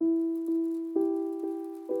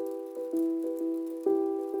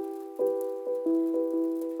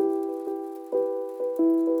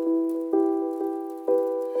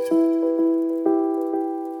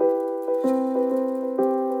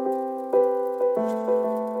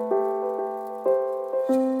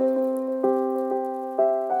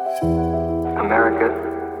America,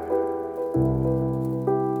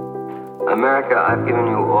 America, I've given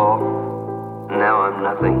you all, and now I'm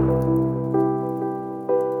nothing.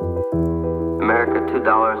 America,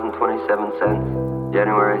 $2.27,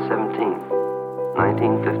 January 17th,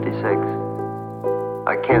 1956.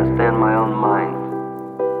 I can't stand my own mind.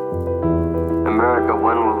 America,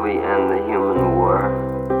 when will we end the human war?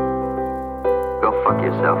 Go fuck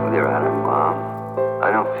yourself with your atom bomb.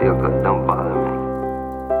 I don't feel good, don't bother me.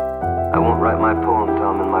 I won't write my poem till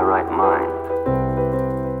I'm in my right mind.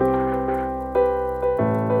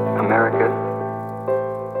 America,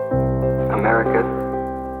 America,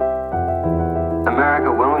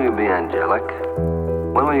 America, when will you be angelic?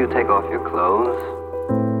 When will you take off your clothes?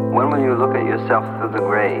 When will you look at yourself through the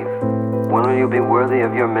grave? When will you be worthy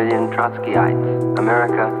of your million Trotskyites?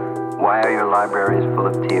 America, why are your libraries full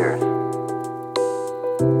of tears?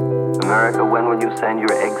 America, when will you send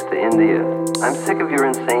your eggs to India? I'm sick of your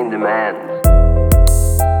insane demands.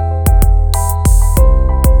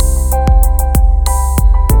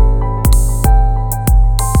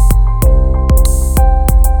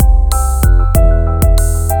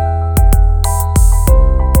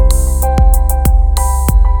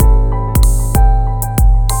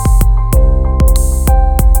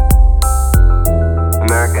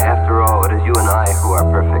 America, after all, it is you and I who are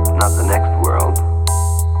perfect, not the next world.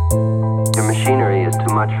 Your machinery is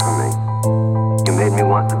too much for me. You made me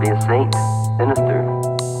want to be a saint. Sinister.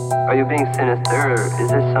 Are you being sinister, or is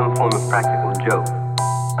this some form of practical joke?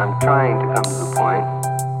 I'm trying to come to the point.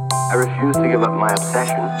 I refuse to give up my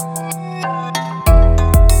obsession.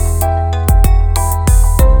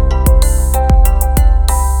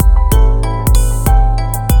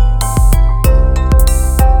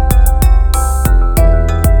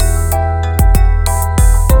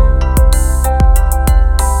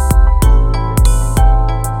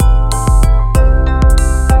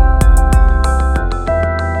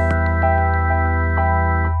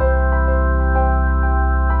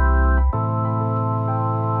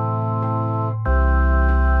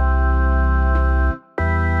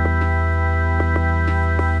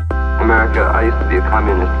 America, I used to be a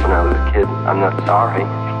communist when I was a kid. I'm not sorry.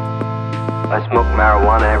 I smoke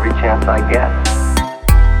marijuana every chance I get.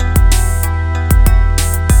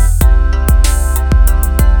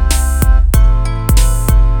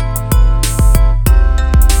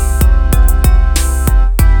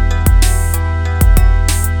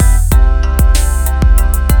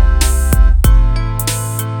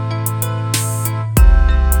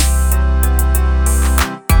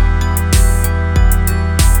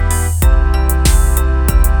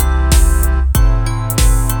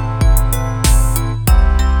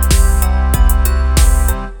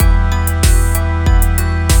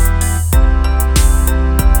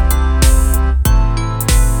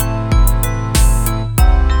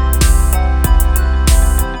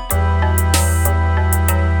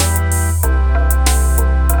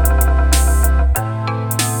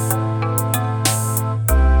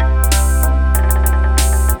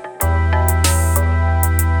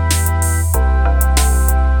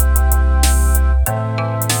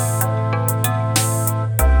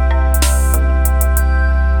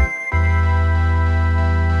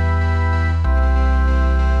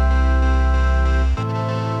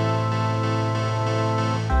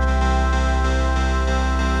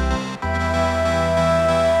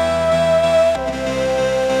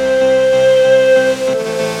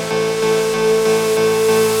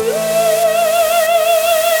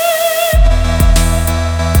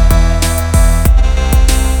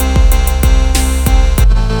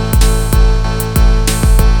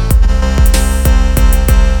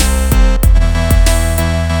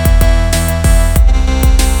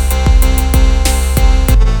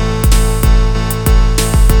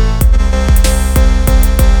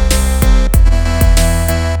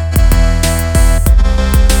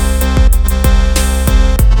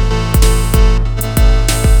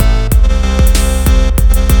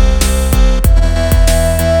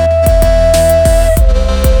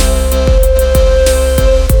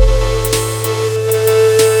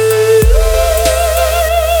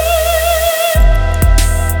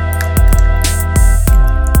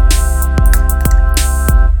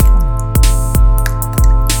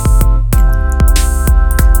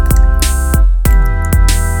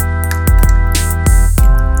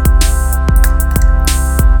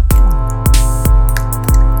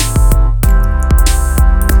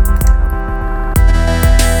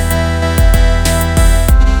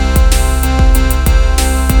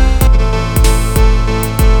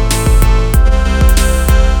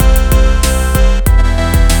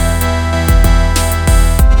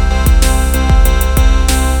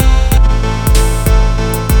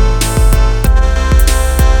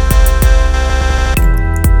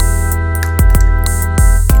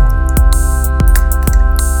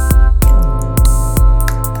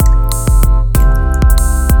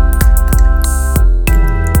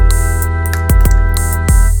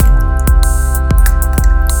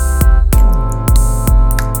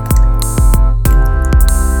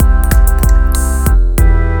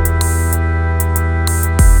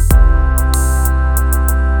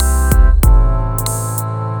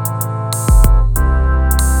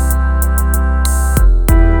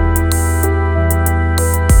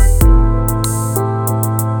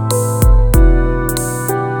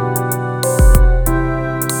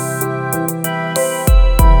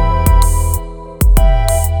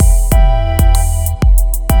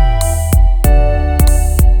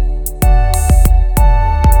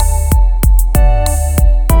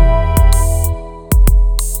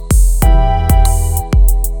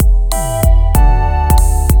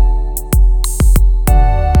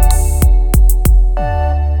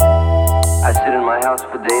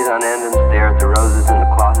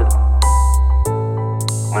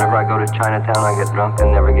 Whenever I go to Chinatown, I get drunk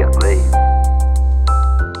and never get laid.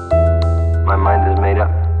 My mind is made up.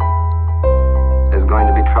 There's going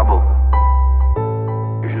to be trouble.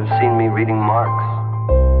 You should have seen me reading Marx.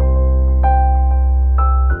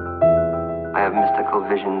 I have mystical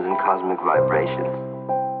visions and cosmic vibrations.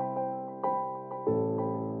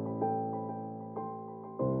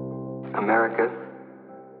 America